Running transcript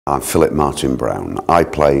I'm Philip Martin Brown. I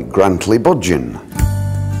play Grantly Budgen.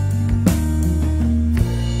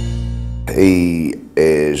 He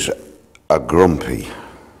is a grumpy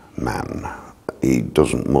man. He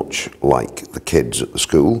doesn't much like the kids at the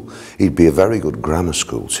school. He'd be a very good grammar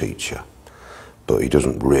school teacher, but he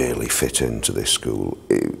doesn't really fit into this school.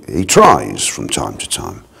 He tries from time to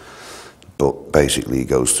time, but basically he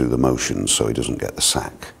goes through the motions so he doesn't get the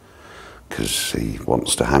sack, because he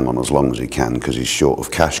wants to hang on as long as he can because he's short of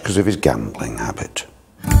cash because of his gambling habit.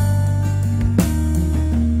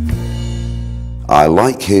 I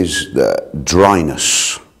like his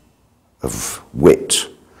dryness of wit,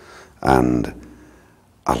 and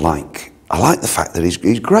I like the fact that he's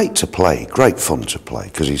great to play, great fun to play,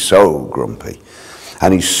 because he's so grumpy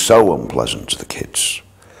and he's so unpleasant to the kids,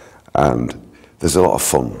 and there's a lot of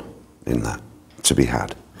fun in that to be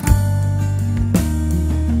had.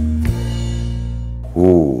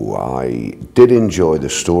 Oh, I did enjoy the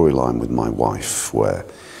storyline with my wife where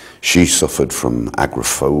she suffered from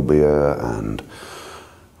agoraphobia and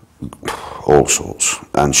all sorts,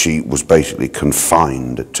 and she was basically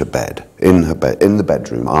confined to bed, in the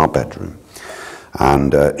bedroom, our bedroom,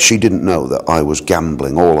 and she didn't know that I was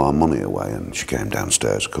gambling all our money away, and she came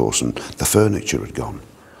downstairs, of course, and the furniture had gone.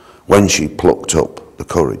 When she plucked up the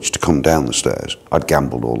courage to come down the stairs, I'd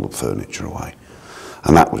gambled all the furniture away,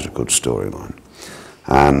 and that was a good storyline.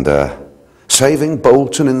 And saving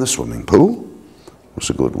Bolton in the swimming pool was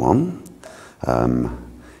a good one.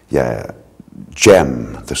 Yeah,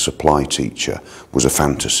 Jem, the supply teacher, was a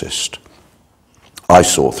fantasist. I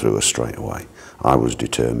saw through her straight away. I was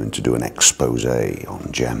determined to do an expose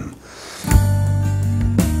on Jem.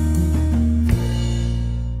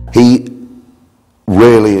 He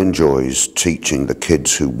really enjoys teaching the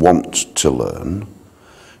kids who want to learn,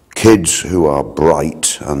 kids who are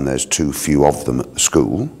bright, and there's too few of them at the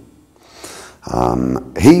school.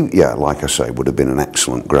 Yeah, like I say, would have been an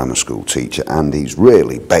excellent grammar school teacher, and he's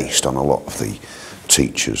really based on a lot of the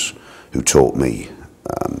teachers who taught me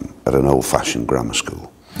at an old-fashioned grammar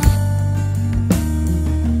school.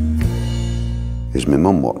 Is my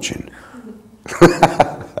mum watching?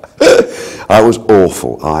 I was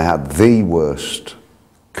awful. I had the worst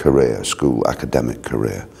career, school academic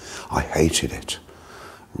career. I hated it.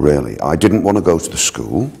 Really, I didn't want to go to the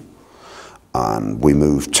school, and we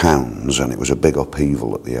moved towns, and it was a big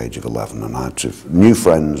upheaval at the age of 11, and I had to, new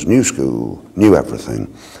friends, new school, new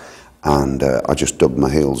everything, and I just dug my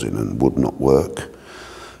heels in and would not work.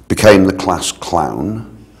 Became the class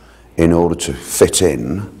clown in order to fit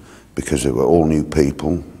in, because they were all new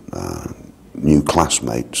people, new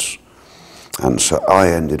classmates, and so I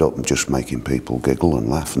ended up just making people giggle and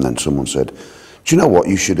laugh, and then someone said, "Do you know what,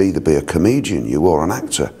 you should either be a comedian, you, or an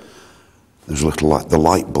actor." There's a little like the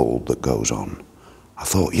light bulb that goes on. I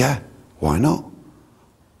thought, yeah, why not?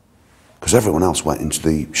 Because everyone else went into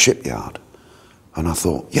the shipyard. And I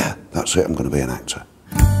thought, yeah, that's it, I'm going to be an actor.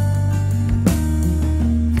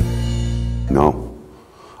 No,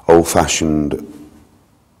 old-fashioned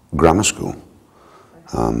grammar school.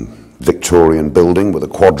 Victorian building with a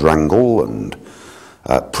quadrangle and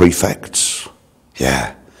prefects,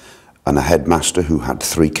 yeah. And a headmaster who had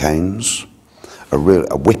 3 canes, a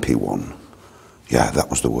whippy one. Yeah, that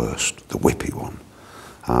was the worst, the whippy one.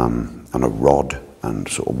 And a rod and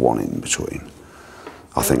sort of one in between.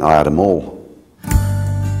 I think I had them all.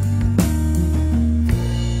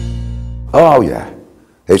 Oh yeah,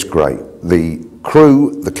 it's great. The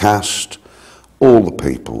crew, the cast, all the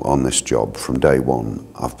people on this job from day one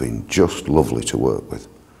have been just lovely to work with.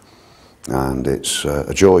 And it's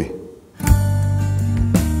a joy.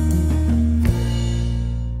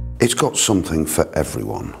 It's got something for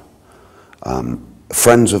everyone.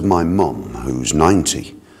 Friends of my mum, who's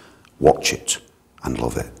 90, watch it and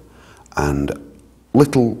love it. And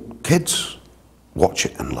little kids watch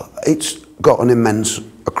it and love it. It's got an immense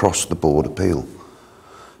across-the-board appeal,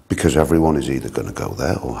 because everyone is either going to go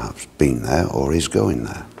there or has been there or is going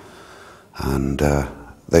there. And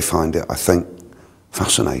they find it, I think,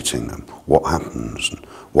 fascinating, and what happens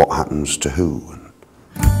to who.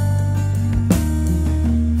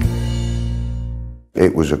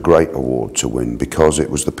 It was a great award to win, because it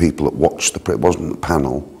was the people that watched it wasn't the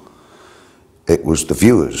panel, it was the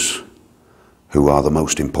viewers who are the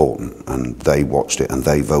most important, and they watched it and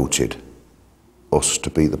they voted us to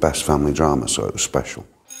be the best family drama, so it was special.